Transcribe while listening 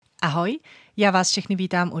Ahoj, já vás všechny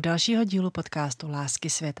vítám u dalšího dílu podcastu Lásky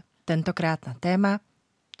svět. Tentokrát na téma,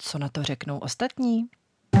 co na to řeknou ostatní.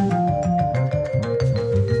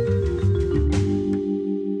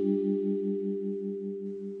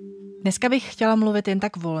 Dneska bych chtěla mluvit jen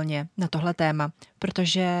tak volně na tohle téma,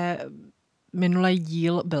 protože minulý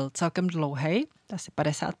díl byl celkem dlouhý, asi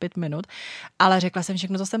 55 minut, ale řekla jsem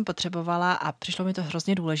všechno, co jsem potřebovala a přišlo mi to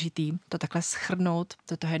hrozně důležitý to takhle shrnout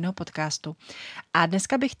do toho jednoho podcastu. A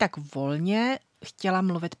dneska bych tak volně chtěla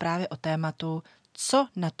mluvit právě o tématu, co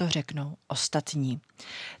na to řeknou ostatní.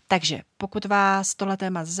 Takže pokud vás tohle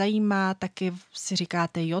téma zajímá, taky si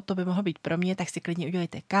říkáte, jo, to by mohlo být pro mě, tak si klidně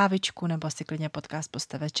udělejte kávičku nebo si klidně podcast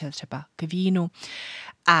puste večer třeba k vínu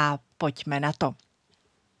a pojďme na to.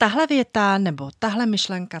 Tahle věta nebo tahle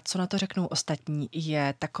myšlenka, co na to řeknou ostatní,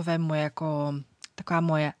 je taková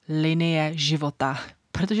moje linie života,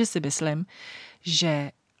 protože si myslím,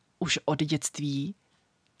 že už od dětství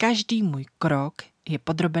každý můj krok je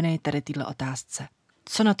podrobený tady téhle otázce.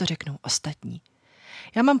 Co na to řeknou ostatní?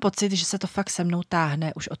 Já mám pocit, že se to fakt se mnou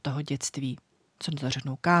táhne už od toho dětství. Co na to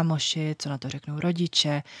řeknou kámoši, co na to řeknou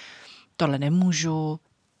rodiče, tohle nemůžu,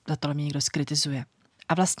 za tohle mě někdo skritizuje.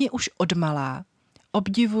 A vlastně už odmalá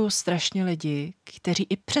obdivuju strašně lidi, kteří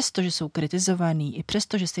i přesto, že jsou kritizovaní, i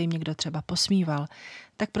přesto, že se jim někdo třeba posmíval,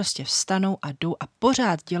 tak prostě vstanou a jdou a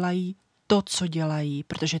pořád dělají to, co dělají,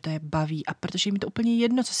 protože to je baví a protože jim to úplně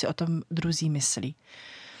jedno, co si o tom druzí myslí.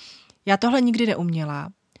 Já tohle nikdy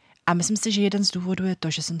neuměla a myslím si, že jeden z důvodů je to,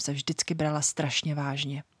 že jsem se vždycky brala strašně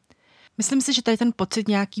vážně. Myslím si, že tady ten pocit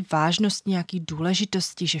nějaký vážnosti, nějaký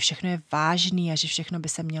důležitosti, že všechno je vážný a že všechno by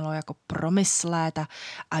se mělo jako promyslet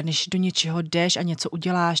a než do něčeho jdeš a něco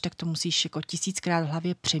uděláš, tak to musíš jako 1000krát v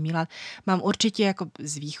hlavě přemýšlet. Mám určitě jako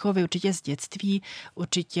z výchovy, určitě z dětství,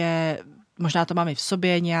 určitě možná to mám i v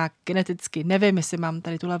sobě nějak geneticky, nevím, jestli mám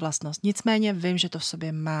tady tuhle vlastnost. Nicméně vím, že to v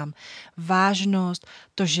sobě mám. Vážnost,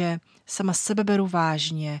 to, že sama sebe beru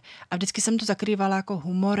vážně a vždycky jsem to zakrývala jako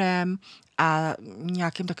humorem a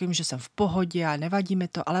nějakým takovým, že jsem v pohodě a nevadí mi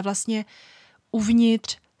to, ale vlastně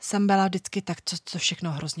uvnitř jsem byla vždycky tak, co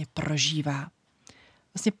všechno hrozně prožívá.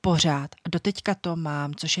 Vlastně pořád. A doteďka to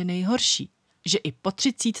mám, což je nejhorší. Že i po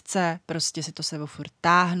 30 prostě si to sebou furt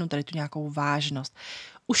táhnu, tady tu nějakou vážnost.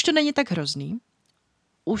 Už to není tak hrozný.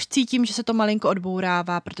 Už cítím, že se to malinko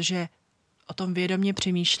odbourává, protože o tom vědomě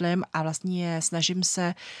přemýšlím a vlastně snažím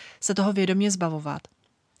se toho vědomě zbavovat.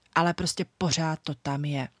 Ale prostě pořád to tam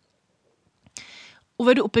je.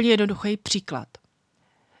 Uvedu úplně jednoduchý příklad.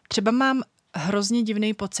 Třeba mám hrozně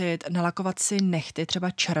divný pocit nalakovat si nehty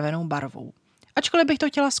třeba červenou barvou. Ačkoliv bych to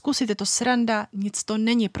chtěla zkusit, je to sranda, nic to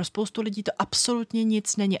není. Pro spoustu lidí to absolutně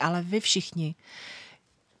nic není, ale vy všichni,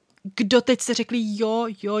 kdo teď se řekli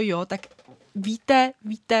jo, tak víte,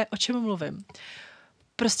 o čem mluvím.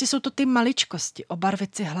 Prostě jsou to ty maličkosti,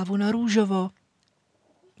 obarvit si hlavu na růžovo,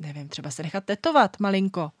 nevím, třeba se nechat tetovat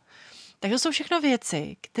malinko. Tak to jsou všechno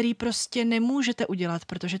věci, které prostě nemůžete udělat,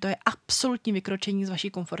 protože to je absolutní vykročení z vaší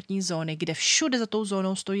komfortní zóny, kde všude za tou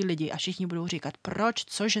zónou stojí lidi a všichni budou říkat, proč,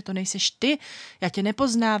 cože, to nejseš ty, já tě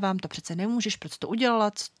nepoznávám, to přece nemůžeš, proč to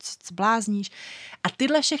udělala, co blázníš. A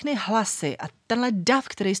tyhle všechny hlasy a tenhle dav,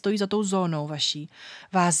 který stojí za tou zónou vaší,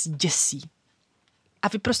 vás děsí. A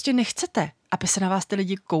vy prostě nechcete, aby se na vás ty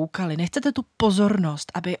lidi koukali. Nechcete tu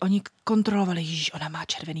pozornost, aby oni kontrolovali, že ona má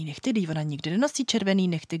červený nehty, když ona nikdy nenosí červený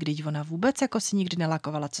nehty, když ona vůbec jako si nikdy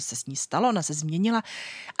nelakovala, co se s ní stalo, ona se změnila.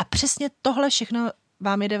 A přesně tohle všechno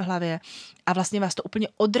vám jede v hlavě a vlastně vás to úplně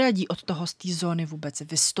odradí od toho z té zóny vůbec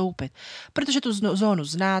vystoupit. Protože tu zónu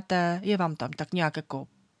znáte, je vám tam tak nějak jako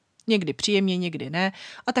někdy příjemně, někdy ne,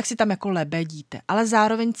 a tak si tam jako lebedíte. Ale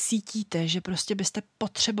zároveň cítíte, že prostě byste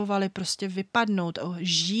potřebovali prostě vypadnout,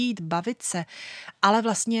 žít, bavit se, ale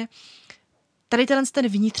vlastně tady ten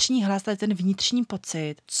vnitřní hlas, tady ten vnitřní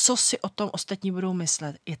pocit, co si o tom ostatní budou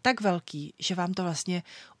myslet, je tak velký, že vám to vlastně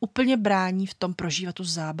úplně brání v tom prožívat tu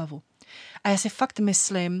zábavu. A já si fakt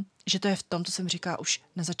myslím, že to je v tom, co jsem říkala už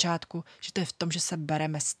na začátku, že to je v tom, že se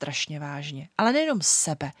bereme strašně vážně. Ale nejenom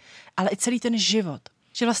sebe, ale i celý ten život.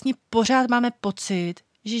 Že vlastně pořád máme pocit,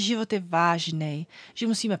 že život je vážný, že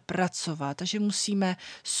musíme pracovat a že musíme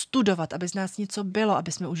studovat, aby z nás něco bylo,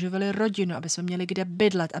 aby jsme uživili rodinu, aby jsme měli kde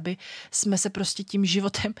bydlet, aby jsme se prostě tím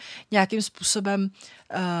životem nějakým způsobem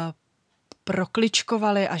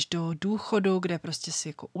prokličkovali až do důchodu, kde prostě si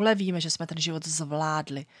jako ulevíme, že jsme ten život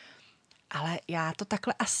zvládli. Ale já to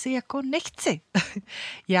takhle asi jako nechci.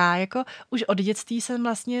 Já jako už od dětství jsem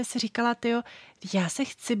vlastně si říkala, já se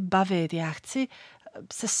chci bavit, já chci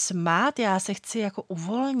se smát, já se chci jako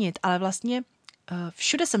uvolnit, ale vlastně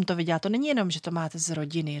všude jsem to viděla, to není jenom, že to máte z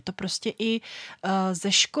rodiny, je to prostě i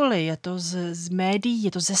ze školy, je to z médií,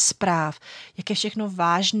 je to ze zpráv, jak je všechno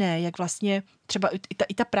vážné, jak vlastně třeba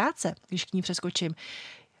i ta práce, když k ní přeskočím.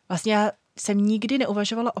 Vlastně já jsem nikdy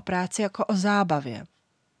neuvažovala o práci jako o zábavě.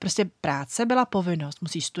 Prostě práce byla povinnost.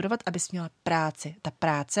 Musíš studovat, abys měla práci. Ta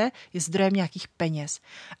práce je zdrojem nějakých peněz.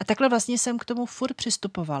 A takhle vlastně jsem k tomu furt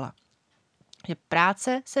přistupovala. Že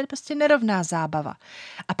práce se prostě nerovná zábava.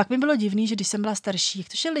 A pak mi bylo divný, že když jsem byla starší, jak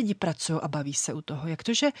to, že lidi pracují a baví se u toho, jak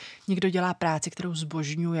to, že někdo dělá práci, kterou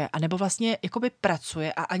zbožňuje, anebo vlastně jakoby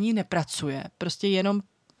pracuje a ani nepracuje. Prostě jenom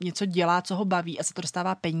něco dělá, co ho baví a se to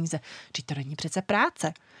dostává peníze. Vždyť to není přece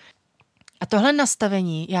práce. A tohle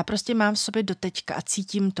nastavení já prostě mám v sobě doteďka a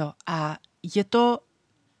cítím to. A je to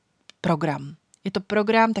program. Je to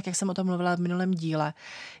program, tak jak jsem o tom mluvila v minulém díle.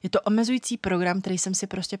 Je to omezující program, který jsem si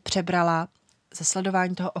prostě přebrala ze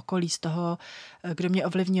sledování toho okolí, z toho, kdo mě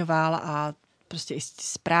ovlivňoval a prostě i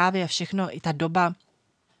zprávy a všechno, i ta doba,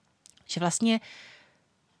 že vlastně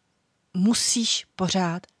musíš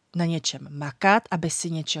pořád na něčem makat, aby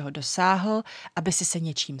si něčeho dosáhl, aby si se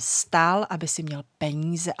něčím stal, aby si měl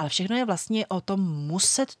peníze, ale všechno je vlastně o tom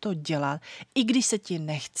muset to dělat, i když se ti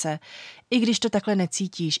nechce, i když to takhle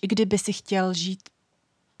necítíš, i kdyby si chtěl žít,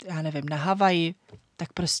 já nevím, na Havaji,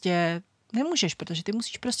 tak prostě nemůžeš, protože ty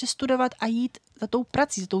musíš prostě studovat a jít za tou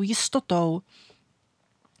prací, za tou jistotou.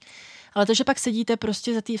 Ale to, že pak sedíte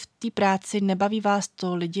prostě v té práci, nebaví vás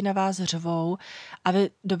to, lidi na vás řvou a vy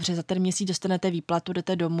dobře, za ten měsíc dostanete výplatu,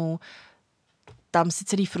 jdete domů, tam si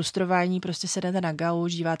celý frustrování, prostě sednete na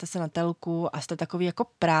gauč, díváte se na telku a jste takový jako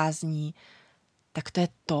prázdní. Tak to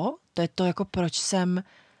je to jako proč jsem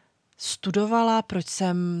studovala, proč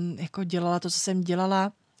jsem jako dělala to, co jsem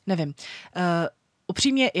dělala, nevím.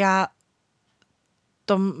 Upřímně já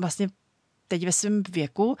tom vlastně teď ve svém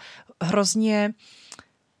věku hrozně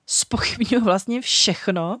zpochybňuji vlastně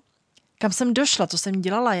všechno, kam jsem došla, co jsem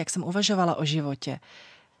dělala, jak jsem uvažovala o životě.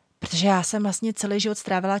 Protože já jsem vlastně celý život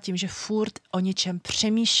strávila tím, že furt o něčem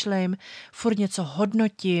přemýšlím, furt něco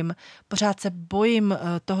hodnotím, pořád se bojím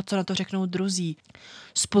toho, co na to řeknou druzí.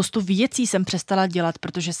 Spoustu věcí jsem přestala dělat,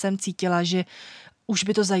 protože jsem cítila, že už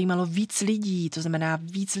by to zajímalo víc lidí, to znamená,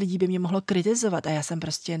 víc lidí by mě mohlo kritizovat a já jsem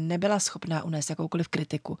prostě nebyla schopná unést jakoukoliv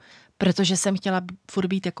kritiku, protože jsem chtěla furt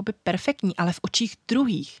být jakoby perfektní, ale v očích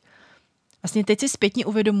druhých. Vlastně teď si zpětně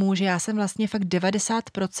uvědomuji, že já jsem vlastně fakt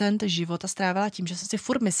 90% života strávila tím, že jsem si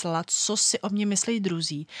furt myslela, co si o mě myslí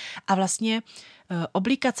druzí a vlastně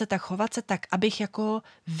oblíkat se tak, chovat se tak, abych jako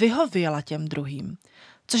vyhověla těm druhým.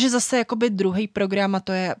 Což je zase jakoby druhý program a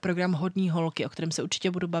to je program Hodný holky, o kterém se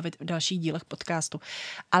určitě budu bavit v dalších dílech podcastu.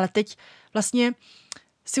 Ale teď vlastně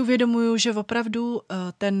si uvědomuju, že opravdu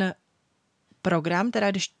ten program,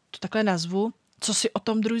 teda když to takhle nazvu, co si o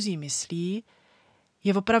tom druzí myslí,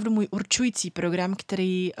 je opravdu můj určující program,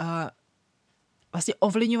 který vlastně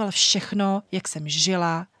ovlivňoval všechno, jak jsem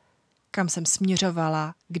žila, kam jsem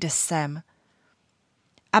směřovala, kde jsem.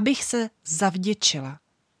 Abych se zavděčila.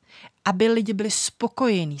 Aby lidi byli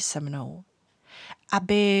spokojení se mnou.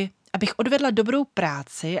 Abych odvedla dobrou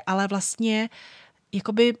práci, ale vlastně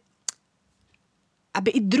jakoby,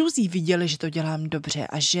 aby i druzí viděli, že to dělám dobře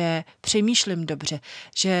a že přemýšlím dobře.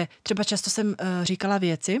 Že třeba často jsem říkala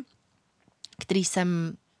věci, které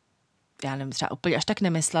jsem, já nevím, třeba úplně až tak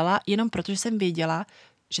nemyslela, jenom protože jsem věděla,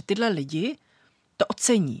 že tyhle lidi to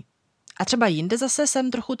ocení. A třeba jinde zase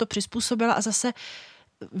jsem trochu to přizpůsobila a zase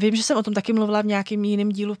vím, že jsem o tom taky mluvila v nějakém jiném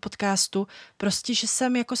dílu v podcastu, prostě, že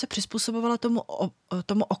jsem jako se přizpůsobovala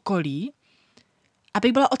tomu okolí,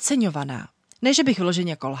 abych byla oceňovaná. Ne, že bych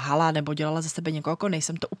vyloženě jako lhala nebo dělala ze sebe někoho, jako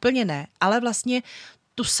nejsem, to úplně ne, ale vlastně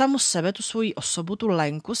tu samu sebe, tu svoji osobu, tu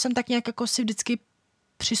Lenku jsem tak nějak jako si vždycky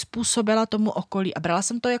přizpůsobila tomu okolí a brala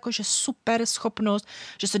jsem to jako, že super schopnost,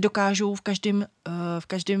 že se dokážu v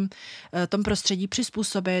každém tom prostředí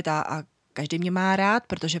přizpůsobit a každý mě má rád,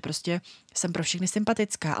 protože prostě jsem pro všechny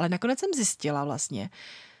sympatická, ale nakonec jsem zjistila vlastně,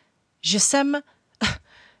 že jsem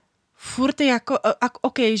furt jako,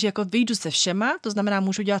 OK, že jako vyjdu se všema, to znamená,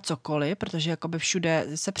 můžu dělat cokoliv, protože jakoby všude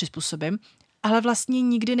se přizpůsobím, ale vlastně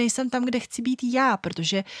nikdy nejsem tam, kde chci být já,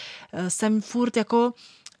 protože jsem furt jako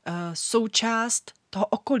součást toho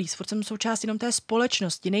okolí, furt jsem součást jenom té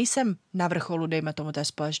společnosti, nejsem na vrcholu, dejme tomu, té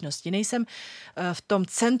společnosti, nejsem v tom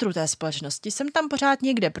centru té společnosti, jsem tam pořád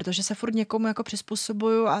někde, protože se furt někomu jako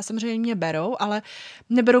přizpůsobuju a samozřejmě mě berou, ale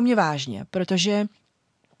neberou mě vážně, protože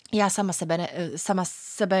já sama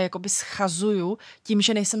sebe jakoby schazuju tím,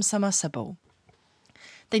 že nejsem sama sebou.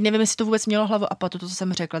 Teď nevím, jestli to vůbec mělo hlavu a patu, to, co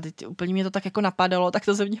jsem řekla, teď úplně mě to tak jako napadalo, tak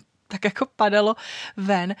to ze mě tak jako padalo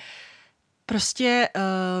ven. Prostě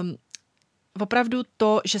opravdu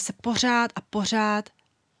to, že se pořád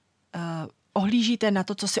ohlížíte na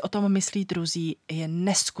to, co si o tom myslí druzí, je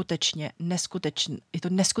je to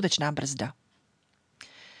neskutečná brzda.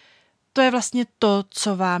 To je vlastně to,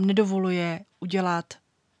 co vám nedovoluje udělat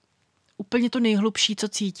úplně to nejhlubší, co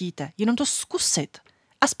cítíte. Jenom to zkusit.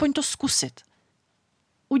 Aspoň to zkusit.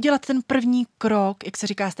 Udělat ten první krok, jak se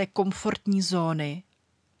říká, z té komfortní zóny,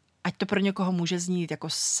 ať to pro někoho může znít jako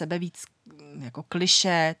sebevíc, jako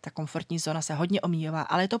klišé, ta komfortní zóna se hodně omývá,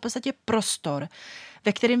 ale je to v podstatě prostor,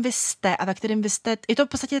 ve kterém vy jste a ve kterém vy jste, je to v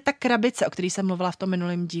podstatě ta krabice, o které jsem mluvila v tom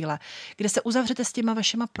minulém díle, kde se uzavřete s těma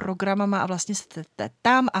vašima programama a vlastně jste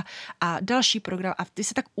tam a další program a ty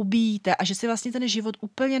se tak ubíjíte a že si vlastně ten život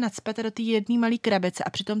úplně nacpete do té jedné malé krabice a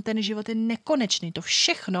přitom ten život je nekonečný. To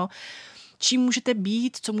všechno, čím můžete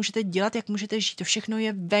být, co můžete dělat, jak můžete žít, to všechno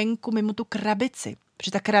je venku mimo tu krabici.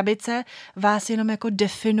 Protože ta krabice vás jenom jako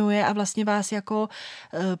definuje a vlastně vás jako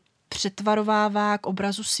přetvarovává k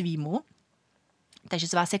obrazu svýmu. Takže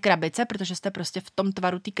z vás je krabice, protože jste prostě v tom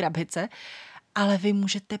tvaru té krabice, ale vy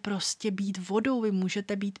můžete prostě být vodou, vy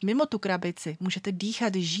můžete být mimo tu krabici, můžete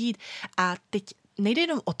dýchat, žít a teď nejde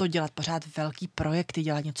jenom o to dělat pořád velký projekty,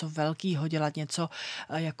 dělat něco velkého, dělat něco,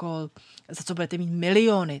 jako, za co budete mít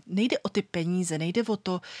miliony. Nejde o ty peníze, nejde o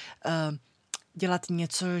to dělat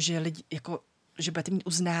něco, že budete mít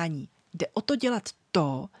uznání. Jde o to dělat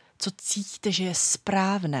to, co cítíte, že je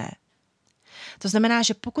správné. To znamená,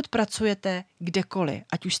 že pokud pracujete kdekoliv,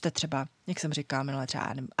 ať už jste třeba, jak jsem říkala minule,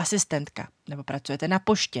 třeba asistentka, nebo pracujete na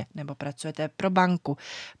poště, nebo pracujete pro banku,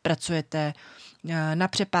 pracujete na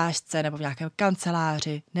přepážce, nebo v nějakém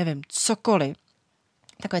kanceláři, nevím, cokoliv.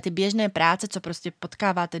 Takové ty běžné práce, co prostě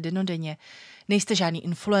potkáváte dennodenně. Nejste žádní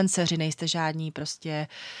influenceři, nejste žádní prostě,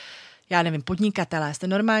 já nevím, podnikatelé. Jste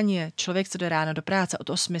normálně člověk, co jde ráno do práce, od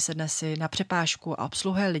 8 sedne si na přepážku a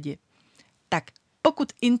obsluhuje lidi. Tak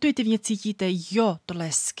pokud intuitivně cítíte, jo, tohle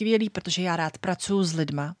je skvělý, protože já rád pracuji s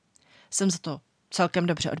lidma, jsem za to celkem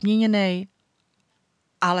dobře odměněný,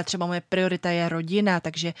 ale třeba moje priorita je rodina,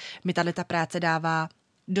 takže mi ta práce dává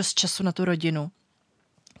dost času na tu rodinu,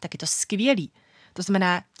 tak je to skvělý. To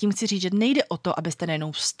znamená, tím chci říct, že nejde o to, abyste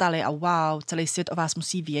najednou vstali a wow, celý svět o vás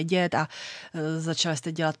musí vědět a začali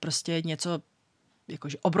jste dělat prostě něco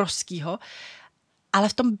jakože obrovského, ale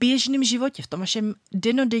v tom běžném životě, v tom vašem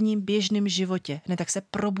dennodenním běžném životě, hned tak se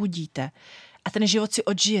probudíte a ten život si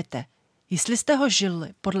odžijete. Jestli jste ho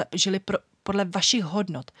žili podle vašich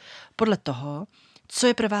hodnot, podle toho, co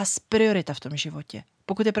je pro vás priorita v tom životě.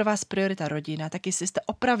 Pokud je pro vás priorita rodina, tak jestli jste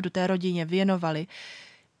opravdu té rodině věnovali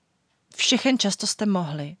všechen čas, co jste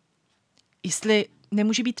mohli. Jestli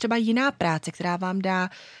nemůže být třeba jiná práce, která vám dá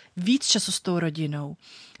víc času s tou rodinou,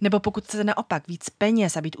 nebo pokud chcete naopak víc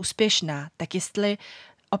peněz a být úspěšná, tak jestli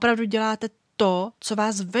opravdu děláte to, co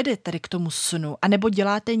vás vede tady k tomu snu, anebo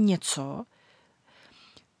děláte něco,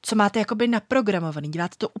 co máte jakoby naprogramovaný.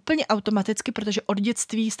 Děláte to úplně automaticky, protože od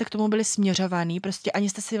dětství jste k tomu byli směřovaný, prostě ani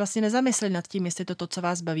jste si vlastně nezamysleli nad tím, jestli to, co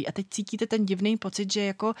vás baví. A teď cítíte ten divný pocit, že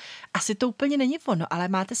jako asi to úplně není ono, ale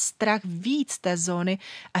máte strach víc té zóny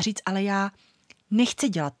a říct, ale já nechci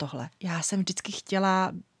dělat tohle. Já jsem vždycky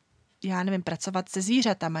chtěla, já nevím, pracovat se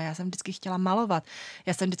zvířatama, já jsem vždycky chtěla malovat,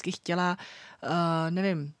 já jsem vždycky chtěla,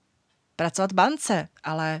 nevím, pracovat v bance,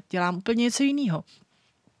 ale dělám úplně něco jiného.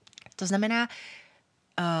 To znamená,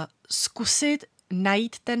 zkusit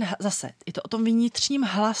najít zase, je to o tom vnitřním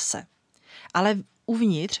hlase, ale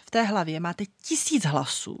uvnitř v té hlavě máte 1000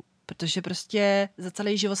 hlasů, protože prostě za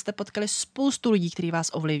celý život jste potkali spoustu lidí, kteří vás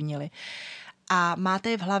ovlivnili. A máte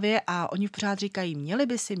je v hlavě a oni pořád říkají, měla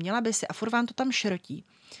by si a furt vám to tam šrotí.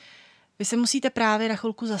 Vy se musíte právě na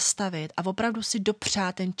chvilku zastavit a opravdu si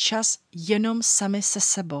dopřát ten čas jenom sami se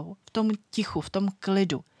sebou, v tom tichu, v tom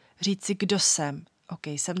klidu. Říct si, kdo jsem. OK,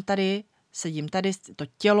 jsem tady, sedím tady, to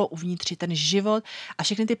tělo uvnitř, ten život a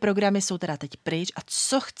všechny ty programy jsou teda teď pryč a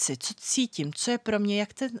co chci, co cítím, co je pro mě,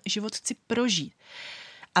 jak ten život chci prožít.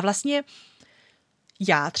 A vlastně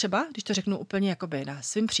já třeba, když to řeknu úplně jakoby na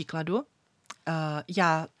svým příkladu,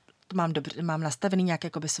 já to mám nastavený nějaké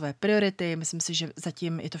jakoby své priority, myslím si, že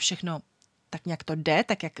zatím je to všechno tak nějak to jde,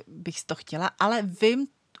 tak jak bych to chtěla, ale vím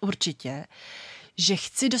určitě, že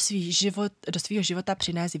chci do svého života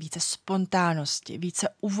přinést více spontánnosti, více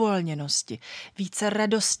uvolněnosti, více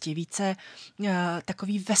radosti, více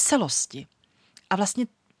takové veselosti. A vlastně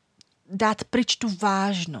dát pryč tu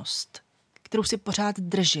vážnost, kterou si pořád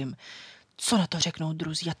držím. Co na to řeknou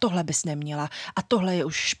druzí? A tohle bys neměla. A tohle je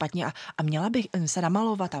už špatně. A měla bych se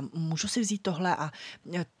namalovat a můžu si vzít tohle. A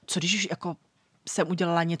co když už jako jsem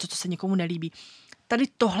udělala něco, co se někomu nelíbí. tady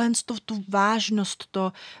tohle, tu vážnost,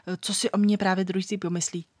 to, co si o mě právě druhý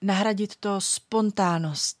pomyslí, nahradit to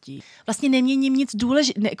spontánností. Vlastně neměním nic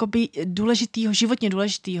důležitýho, životně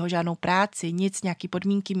důležitýho, žádnou práci, nic, nějaký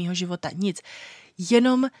podmínky mýho života, nic.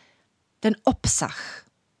 Jenom ten obsah.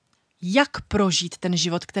 Jak prožít ten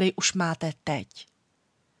život, který už máte teď.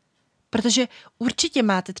 Protože určitě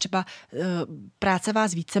máte třeba, práce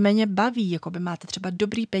vás víceméně baví, jako by máte třeba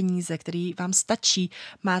dobrý peníze, který vám stačí,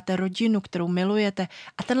 máte rodinu, kterou milujete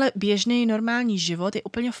a tenhle běžný normální život je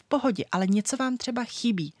úplně v pohodě, ale něco vám třeba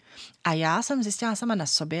chybí. A já jsem zjistila sama na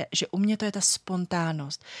sobě, že u mě to je ta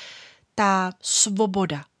spontánnost, ta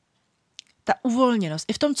svoboda, ta uvolněnost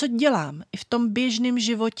i v tom, co dělám, i v tom běžném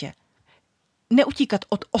životě. Neutíkat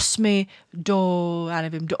od 8 do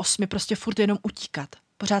 8, prostě furt jenom utíkat.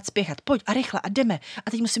 Pořád spěchat, pojď a rychle a jdeme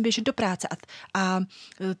a teď musím běžet do práce a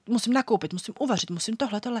musím nakoupit, musím uvařit, musím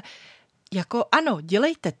tohle. Jako ano,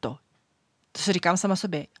 dělejte to. To si říkám sama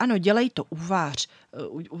sobě. Ano, dělej to, uvař,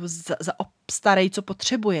 zaobstarej, co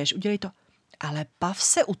potřebuješ, udělej to. Ale bav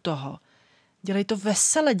se u toho. Dělej to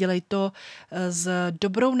vesele, dělej to s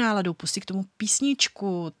dobrou náladou, pusti k tomu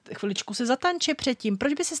písničku, chviličku se zatanči předtím.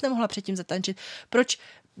 Proč by ses nemohla předtím zatančit? Proč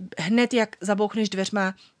hned, jak zabouchneš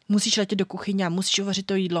dveřma, musíš letět do kuchyně a musíš uvařit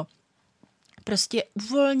to jídlo? Prostě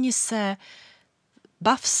uvolni se,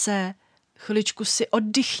 bav se, chviličku si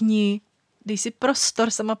oddychni, dej si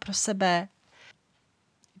prostor sama pro sebe.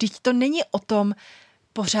 Vždyť to není o tom,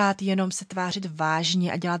 pořád jenom se tvářit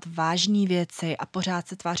vážně a dělat vážné věci a pořád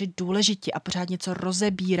se tvářit důležitě a pořád něco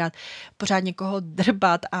rozebírat, pořád někoho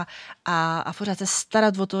drbat a pořád se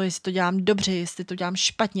starat o to, jestli to dělám dobře, jestli to dělám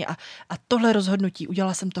špatně a tohle rozhodnutí,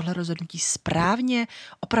 udělala jsem tohle rozhodnutí správně,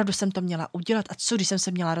 opravdu jsem to měla udělat a co, když jsem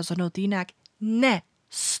se měla rozhodnout jinak? Ne,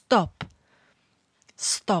 stop,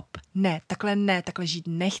 ne, takhle žít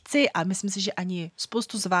nechci a myslím si, že ani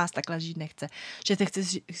spoustu z vás takhle žít nechce. Že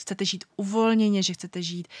chcete žít uvolněně, že chcete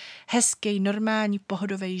žít hezký, normální,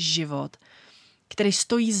 pohodový život, který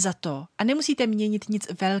stojí za to a nemusíte měnit nic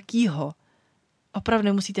velkýho. Opravdu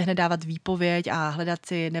nemusíte hned dávat výpověď a hledat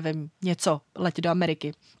si, nevím, něco, letět do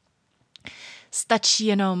Ameriky. Stačí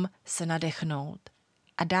jenom se nadechnout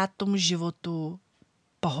a dát tomu životu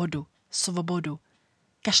pohodu, svobodu,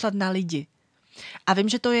 kašlat na lidi. A vím,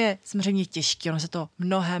 že to je samozřejmě těžké, ono se to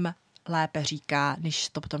mnohem lépe říká, než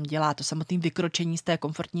to potom dělá. To samotné vykročení z té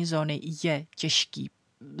komfortní zóny je těžký.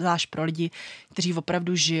 Zvlášť pro lidi, kteří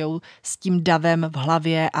opravdu žijou s tím davem v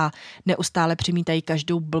hlavě a neustále přimítají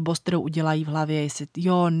každou blbost, kterou udělají v hlavě. Jestli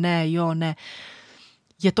jo, ne.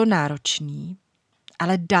 Je to náročný,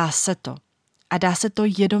 ale dá se to. A dá se to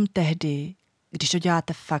jenom tehdy, když to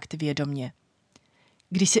děláte fakt vědomě.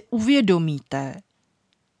 Když si uvědomíte,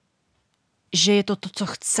 že je to to, co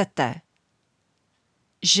chcete,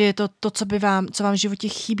 že je to to, co vám v životě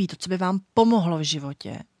chybí, to, co by vám pomohlo v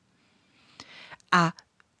životě. A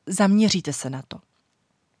zaměříte se na to.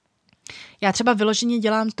 Já třeba vyloženě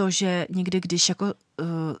dělám to, že někdy, když jako,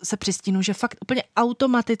 se přistínu, že fakt úplně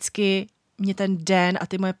automaticky mě ten den a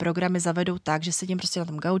ty moje programy zavedou tak, že sedím prostě na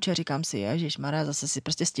tom gauči a říkám si, ježišmarja, zase si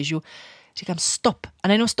prostě stěžu. Říkám stop. A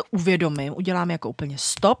nejenom si to uvědomím, udělám jako úplně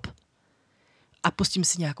stop a pustím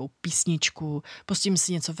si nějakou písničku, pustím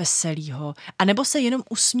si něco veselého, a nebo se jenom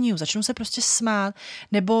usmíju, začnu se prostě smát,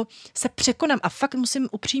 nebo se překonám a fakt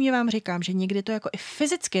upřímně vám říkám, že někdy to je jako i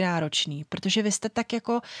fyzicky náročný, protože vy jste tak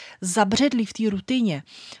jako zabředlí v té rutině,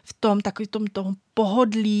 v tom takovém tom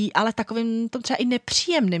pohodlí, ale takovým tom třeba i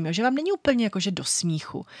nepříjemným, jo, že vám není úplně jako že do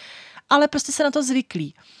smíchu, ale prostě se na to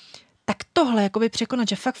zvyklí. Tak tohle jakoby překonat,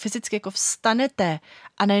 že fakt fyzicky jako vstanete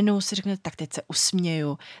a najednou si řeknete, tak teď se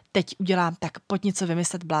usměju, teď udělám, tak pojď něco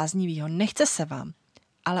vymyslet bláznivýho. Nechce se vám,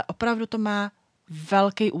 ale opravdu to má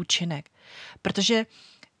velký účinek, protože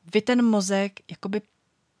vy ten mozek jakoby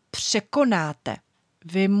překonáte,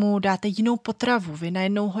 vy mu dáte jinou potravu, vy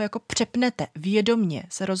najednou ho jako přepnete, vědomně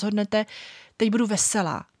se rozhodnete, teď budu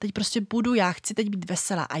veselá, teď prostě já chci teď být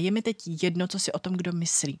veselá a je mi teď jedno, co si o tom kdo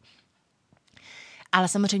myslí. Ale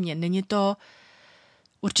samozřejmě není to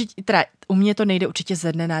určitě, teda u mě to nejde určitě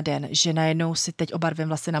ze dne na den, že najednou si teď obarvím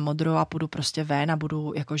vlasy na modro a půjdu prostě ven a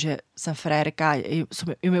budu jakože jsem frérka,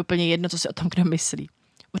 je mi úplně jedno, co si o tom kdo myslí.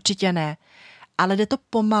 Určitě ne, ale jde to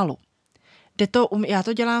pomalu. Já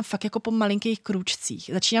to dělám fakt jako po malinkých krůčcích.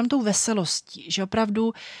 Začínám tou veselostí, že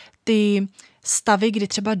opravdu ty stavy, kdy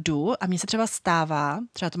třeba jdu, a mně se třeba stává,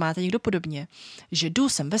 třeba to máte někdo podobně, že jdu,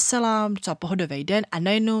 jsem veselá, docela pohodový den a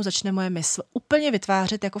najednou začne moje mysl úplně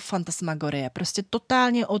vytvářet jako fantasmagorie. Prostě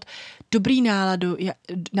totálně od dobrý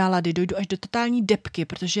nálady dojdu až do totální depky,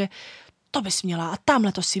 protože to bys měla a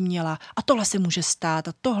tamhle to si měla a tohle se může stát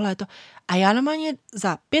a tohle to. A já normálně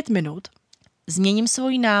za 5 minut změním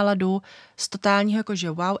svoji náladu z totálního jako, že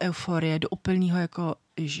wow, euforie, do úplného jako,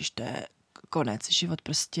 ježiš, to je konec, život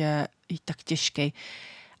prostě je tak těžký.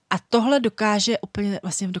 A tohle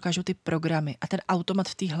dokážou ty programy a ten automat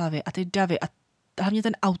v té hlavě a ty davy a hlavně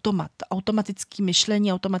ten automat, automatický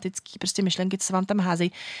myšlení, automatický prostě myšlenky, co se vám tam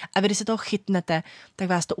házejí a vy, když se toho chytnete, tak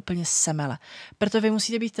vás to úplně semele. Proto vy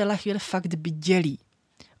musíte být v téhle chvíli fakt bdělí.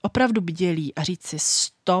 Opravdu bdělí a říct si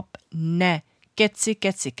stop, ne, keci,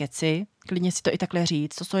 klidně si to i takhle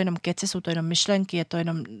říct, to jsou jenom keci, jsou to jenom myšlenky, je to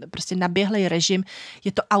jenom prostě naběhlej režim,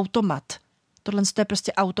 je to automat. Tohle je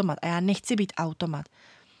prostě automat a já nechci být automat.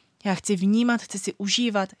 Já chci vnímat, chci si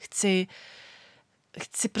užívat, chci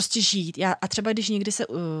prostě žít. A třeba když někdy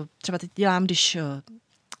třeba teď dělám, když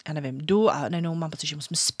já nevím, jdu a najednou mám pocit, že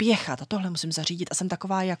musím spěchat a tohle musím zařídit a jsem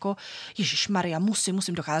taková jako Ježišmarja, musím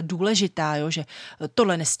docházet důležitá, jo, že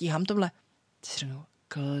tohle nestíhám, tohle.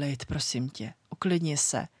 Klid, prosím tě, uklidni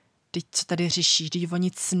se. Teď co tady řešíš, teď o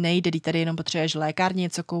nic nejde, teď tady jenom potřebuješ v lékárně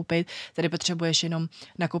něco koupit, tady potřebuješ jenom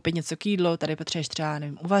nakoupit něco k jídlu, tady potřebuješ třeba,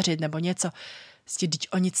 nevím, uvařit nebo něco. Teď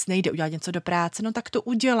o nic nejde, udělat něco do práce, no tak to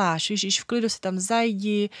uděláš, ježíš, v klidu si tam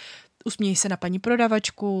zajdi, usměj se na paní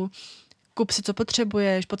prodavačku, kup si, co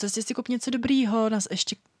potřebuješ, po cestě si kup něco dobrýho,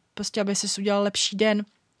 ještě prostě, aby si udělal lepší den,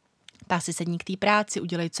 pak si sedni k té práci,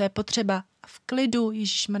 udělej, co je potřeba a v klidu,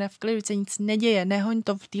 ježišmarja, v klidu se nic neděje, nehoň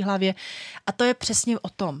to v té hlavě a to je přesně o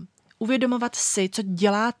tom. Uvědomovat si, co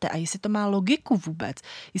děláte a jestli to má logiku vůbec,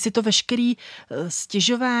 jestli to veškerý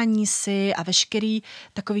stěžování si a veškerý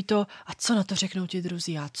takový to, a co na to řeknou ti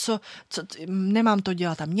druzí a co nemám to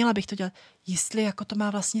dělat a měla bych to dělat, jestli jako to má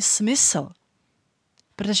vlastně smysl.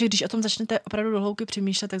 Protože když o tom začnete opravdu do hloubky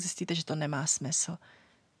přemýšlet, tak zjistíte, že to nemá smysl.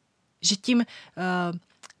 Že tím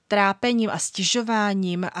trápením a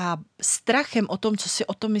stěžováním a strachem o tom, co si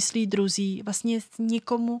o tom myslí druzí, vlastně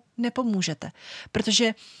nikomu nepomůžete.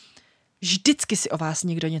 Protože vždycky si o vás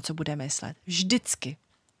někdo něco bude myslet. Vždycky.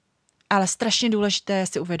 Ale strašně důležité je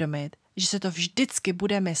si uvědomit, že se to vždycky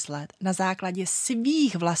bude myslet na základě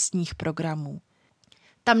svých vlastních programů.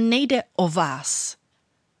 Tam nejde o vás.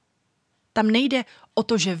 Tam nejde o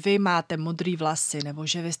to, že vy máte modrý vlasy, nebo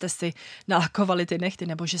že vy jste si nalakovali ty nehty,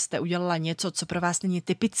 nebo že jste udělala něco, co pro vás není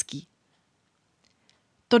typický.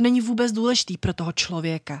 To není vůbec důležitý pro toho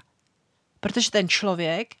člověka. Protože ten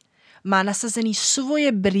člověk má nasazený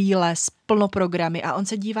svoje brýle s plnoprogramy a on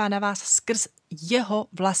se dívá na vás skrz jeho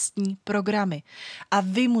vlastní programy. A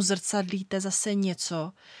vy mu zrcadlíte zase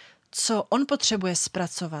něco, co on potřebuje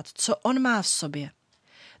zpracovat, co on má v sobě.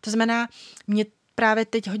 To znamená, mě právě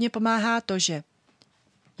teď hodně pomáhá to, že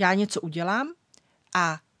já něco udělám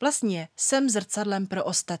a vlastně jsem zrcadlem pro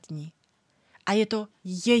ostatní. A je to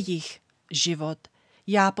jejich život.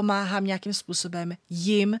 Já pomáhám nějakým způsobem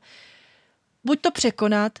jim buď to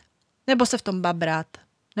překonat, nebo se v tom babrat,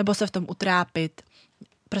 nebo se v tom utrápit.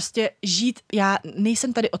 Prostě žít, já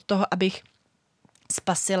nejsem tady od toho, abych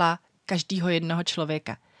spasila každého jednoho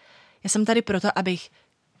člověka. Já jsem tady proto, abych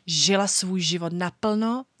žila svůj život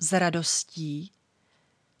naplno s radostí,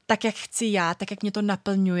 tak, jak chci já, tak, jak mě to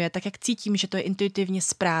naplňuje, tak, jak cítím, že to je intuitivně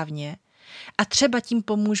správně. A třeba tím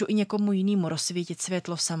pomůžu i někomu jinému rozsvítit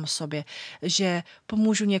světlo v sám sobě, že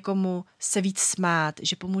pomůžu někomu se víc smát,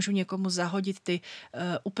 že pomůžu někomu zahodit ty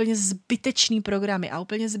úplně zbytečný programy a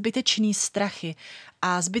úplně zbytečný strachy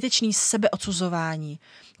a zbytečný sebeodsuzování,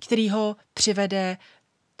 který ho přivede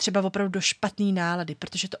třeba opravdu do špatné nálady,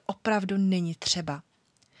 protože to opravdu není třeba.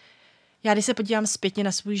 Já, když se podívám zpětně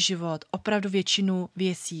na svůj život, opravdu většinu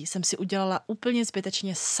věcí jsem si udělala úplně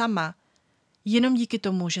zbytečně sama, jenom díky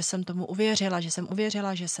tomu, že jsem tomu uvěřila,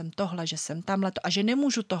 že jsem tohle, že jsem tamhleto a že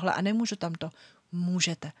nemůžu tohle a nemůžu tamto.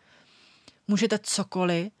 Můžete. Můžete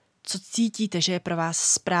cokoliv, co cítíte, že je pro vás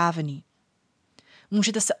správný.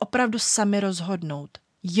 Můžete se opravdu sami rozhodnout.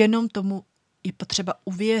 Jenom tomu je potřeba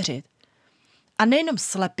uvěřit. A nejenom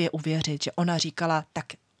slepě uvěřit, že ona říkala, tak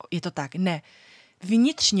je to tak. Ne.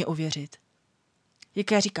 Vnitřně uvěřit.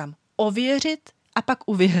 Jak já říkám, ověřit a pak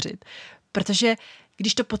uvěřit. Protože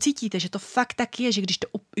když to pocítíte, že to fakt tak je, že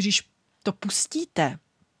když to pustíte,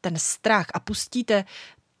 ten strach a pustíte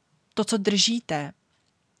to, co držíte,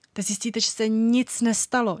 tak zjistíte, že se nic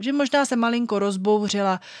nestalo. Že možná se malinko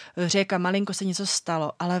rozbouřila řeka, malinko se něco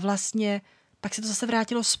stalo, ale vlastně pak se to zase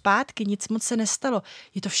vrátilo zpátky, nic moc se nestalo.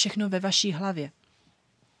 Je to všechno ve vaší hlavě.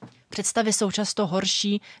 Představy jsou často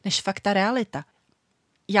horší než fakt ta realita.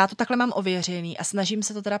 Já to takhle mám ověřený a snažím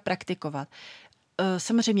se to teda praktikovat.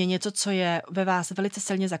 samozřejmě něco, co je ve vás velice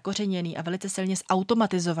silně zakořeněný a velice silně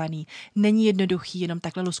zautomatizovaný, není jednoduchý jenom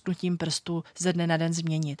takhle lusknutím prstu ze dne na den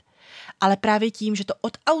změnit. Ale právě tím, že to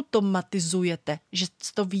odautomatizujete, že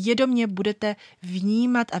to vědomě budete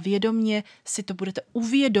vnímat a vědomě si to budete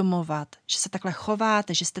uvědomovat, že se takhle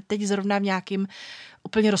chováte, že jste teď zrovna v nějakém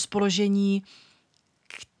úplně rozpoložení,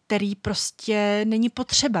 který prostě není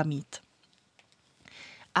potřeba mít.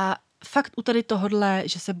 A fakt u tady tohodle,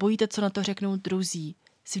 že se bojíte, co na to řeknou druzí,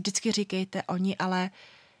 si vždycky říkejte oni, ale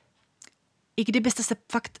i kdybyste se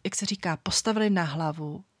fakt, jak se říká, postavili na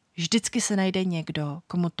hlavu, vždycky se najde někdo,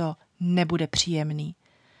 komu to nebude příjemný.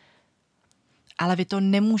 Ale vy to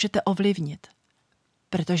nemůžete ovlivnit,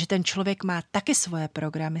 protože ten člověk má taky svoje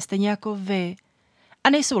programy, stejně jako vy. A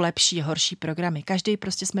nejsou lepší, horší programy. Každý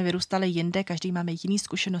prostě jsme vyrůstali jinde, každý máme jiné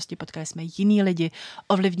zkušenosti, potkali jsme jiný lidi,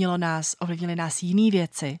 ovlivnili nás jiný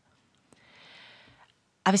věci.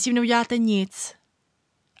 A vy s tím neuděláte nic.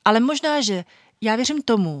 Ale možná, že já věřím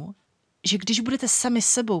tomu, že když budete sami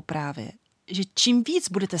sebou právě, že čím víc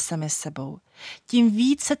budete sami sebou, tím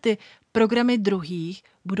víc se ty programy druhých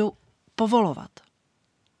budou povolovat.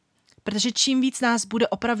 Protože čím víc nás bude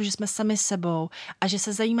opravdu, že jsme sami sebou a že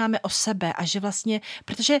se zajímáme o sebe a že vlastně,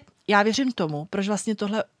 protože já věřím tomu, proč vlastně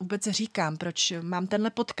tohle vůbec říkám, proč mám tenhle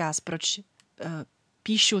podcast, proč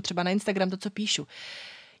píšu třeba na Instagram to, co píšu.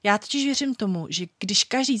 Já totiž věřím tomu, že když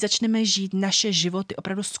každý začneme žít naše životy,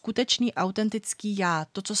 opravdu skutečný, autentický já,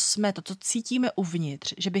 to, co jsme, to, co cítíme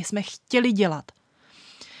uvnitř, že bychom chtěli dělat,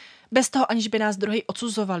 bez toho, aniž by nás druhý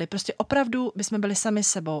odsuzovali, prostě opravdu bychom byli sami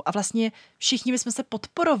sebou a vlastně všichni bychom se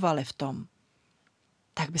podporovali v tom,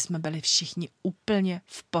 tak bychom byli všichni úplně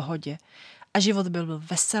v pohodě. A život byl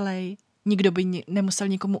veselý, nikdo by nemusel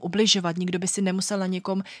nikomu ubližovat, nikdo by si nemusel na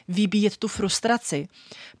někom vybíjet tu frustraci.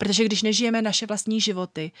 Protože když nežijeme naše vlastní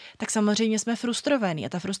životy, tak samozřejmě jsme frustrovaní a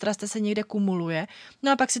ta frustrace se někde kumuluje.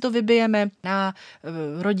 No a pak si to vybijeme na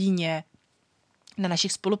rodině, na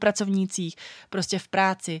našich spolupracovnících, prostě v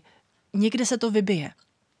práci. Někde se to vybije.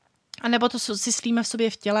 A nebo to si slíme v sobě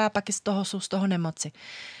v těle a pak jsou z toho nemoci.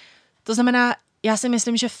 To znamená, já si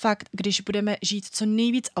myslím, že fakt, když budeme žít co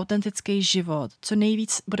nejvíc autentický život, co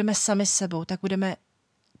nejvíc budeme sami sebou, tak budeme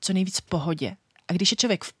co nejvíc v pohodě. A když je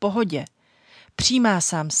člověk v pohodě, přijímá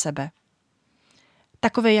sám sebe,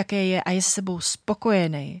 takové, jaké je a je se sebou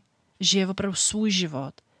spokojený, žije opravdu svůj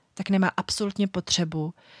život, tak nemá absolutně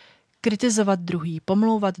potřebu kritizovat druhý,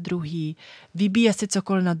 pomlouvat druhý, vybíjet si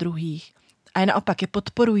cokoliv na druhých. A je naopak je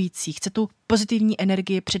podporující, chce tu pozitivní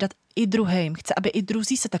energii přidat i druhým, chce, aby i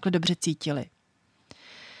druzí se takhle dobře cítili.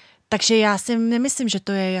 Takže já si nemyslím, že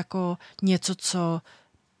to je jako něco,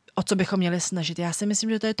 o co bychom měli snažit. Já si myslím,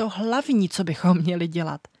 že to je to hlavní, co bychom měli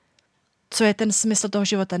dělat. Co je ten smysl toho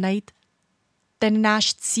života? Najít ten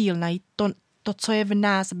náš cíl, najít to, co je v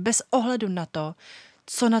nás, bez ohledu na to,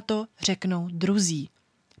 co na to řeknou druzí.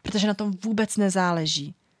 Protože na tom vůbec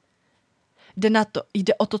nezáleží.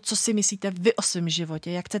 Jde o to, co si myslíte vy o svém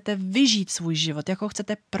životě, jak chcete vyžít svůj život, jak ho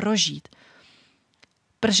chcete prožít.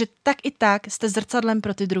 Protože tak i tak jste zrcadlem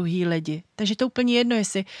pro ty druhý lidi. Takže to úplně jedno,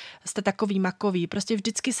 jestli jste takový makový. Prostě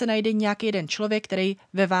vždycky se najde nějaký jeden člověk, který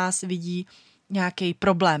ve vás vidí nějaký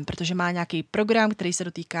problém, protože má nějaký program, který se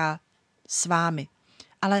dotýká s vámi.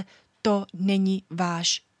 Ale to není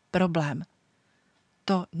váš problém.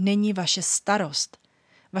 To není vaše starost.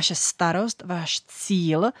 Vaše starost, váš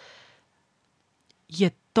cíl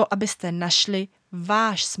je to, abyste našli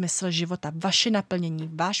váš smysl života, vaše naplnění,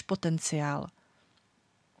 váš potenciál.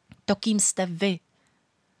 To, kým jste vy.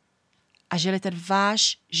 A žili ten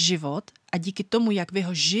váš život a díky tomu, jak vy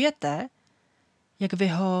ho žijete, jak vy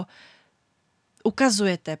ho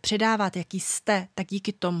ukazujete, předáváte, jaký jste, tak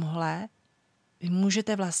díky tomuhle vy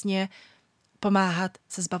můžete vlastně pomáhat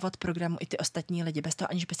se zbavovat programu i ty ostatní lidi, bez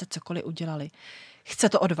toho, aniž byste cokoliv udělali. Chce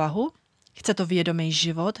to odvahu, chce to vědomý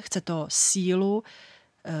život, chce to sílu,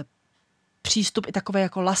 přístup i takový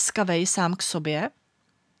jako laskavej sám k sobě,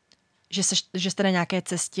 že jste na nějaké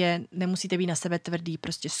cestě, nemusíte být na sebe tvrdý,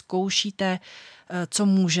 prostě zkoušíte, co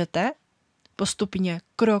můžete, postupně,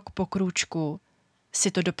 krok po krůčku,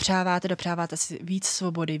 si to dopřáváte si víc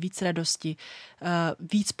svobody, víc radosti,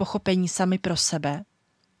 víc pochopení sami pro sebe.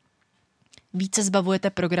 Více zbavujete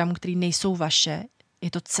programů, které nejsou vaše.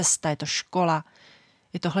 Je to cesta, je to škola,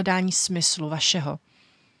 je to hledání smyslu vašeho.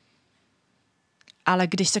 Ale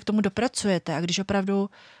když se k tomu dopracujete a když opravdu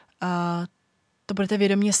to budete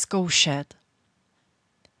vědomě zkoušet,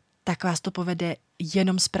 tak vás to povede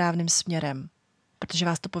jenom správným směrem, protože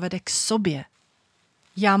vás to povede k sobě.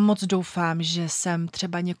 Já moc doufám, že jsem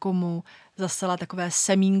třeba někomu zasela takové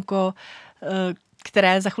semínko,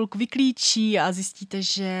 které za chvilku vyklíčí a zjistíte,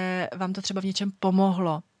 že vám to třeba v něčem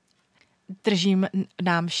pomohlo. držím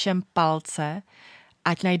nám všem palce,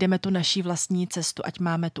 ať najdeme tu naší vlastní cestu, ať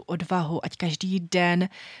máme tu odvahu, ať každý den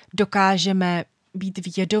dokážeme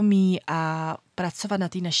být vědomí a pracovat na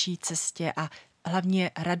té naší cestě a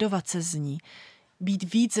hlavně radovat se z ní.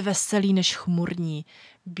 Být víc veselý než chmurní,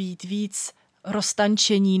 být víc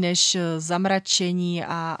roztančení než zamračení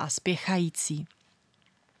a spěchající.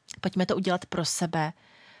 Pojďme to udělat pro sebe,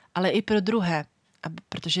 ale i pro druhé,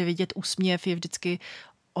 protože vidět úsměv je vždycky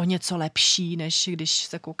o něco lepší, než když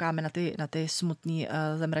se koukáme na ty smutný,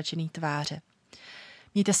 zamračený tváře.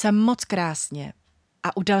 Mějte se moc krásně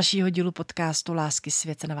a u dalšího dílu podcastu Lásky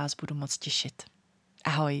svět se na vás budu moc těšit.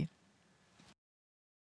 Ahoj.